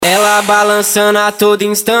Ela balançando a todo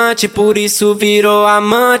instante, por isso virou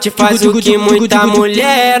amante. Faz o que muita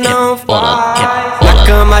mulher não faz. Na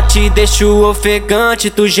cama te deixo ofegante,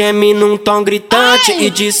 tu geme num tom gritante. E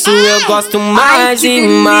disso eu gosto mais e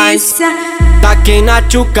mais. Taquei na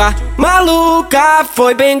Tchuca Maluca,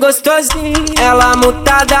 foi bem gostosinho. Ela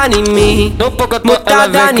mutada em mim,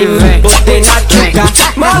 mutada em mim. Botei na Tchuca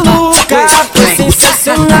Maluca, foi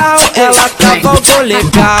sensacional. Ela cavalgou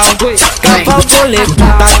legal, cavalgou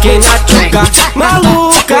legal. Taquei na Tchuca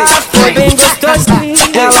Maluca, foi bem gostosinho.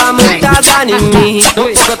 Ela mutada em mim,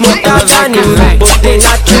 mutada em mim. Botei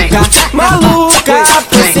na Tchuca Maluca,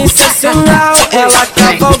 foi sensacional. Ela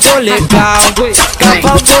cavalgou legal,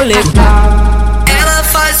 cavalgou legal. Ela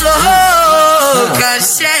faz horror com a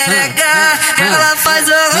xereca, ela faz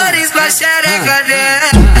horrores com a xereca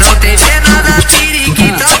dela. Não tem nada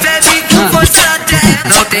periquita, bebe com força até.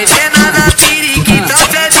 Não tem nada periquita,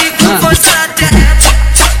 bebe com força até.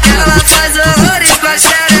 Ela faz horrores com a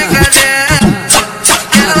xereca dela.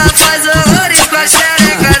 Ela faz horrores com a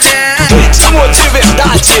xereca dela. Ritmo de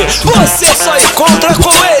verdade, você só encontra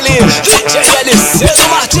com ele, DJ LC do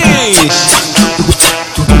Martins.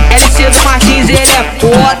 LC do Martins, ele é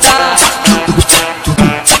foda.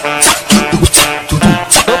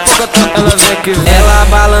 Ela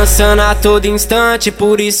balançando a todo instante,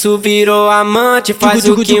 por isso virou amante. Faz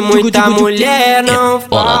o que muita mulher não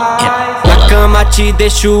faz. Na cama te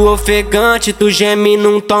deixo ofegante, tu geme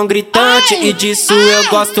num tom gritante. E disso eu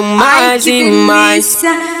gosto mais e mais.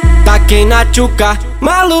 Taquei na Tchuca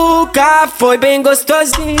Maluca, foi bem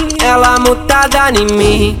gostosinho. Ela mutada em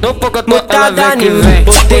mim, mutada em mim.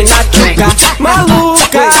 Botei na Tchuca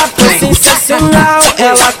Maluca, foi sensacional.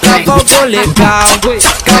 Ela cavalgou legal,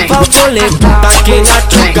 cavalgou legal. Taquei na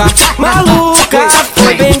Tchuca Maluca,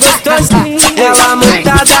 foi bem gostosinho. Ela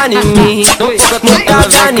mutada em mim,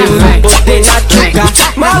 mutada em mim. Botei na Tchuca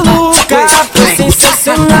Maluca, foi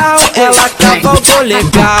sensacional. Ela cavalgou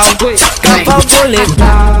legal, cavalgou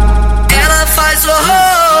legal. Ela faz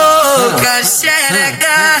horror com a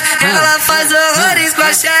xereca, ela faz horrores com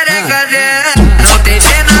a xereca dela. Não tem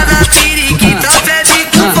nada periquita, bebe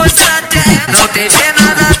com força até. Não tem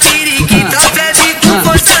nada periquita, bebe com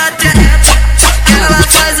força até. Ela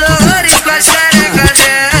faz horrores com a xereca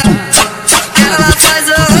dela. Ela faz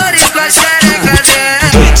horrores com a xereca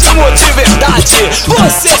dela. Ritmo de verdade,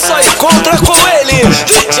 você só encontra com ele,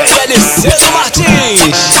 DJ LC do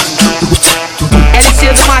Martins.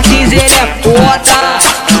 LC do Martins, ele é foda.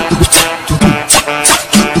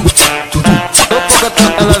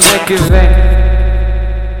 Ela vem que vem.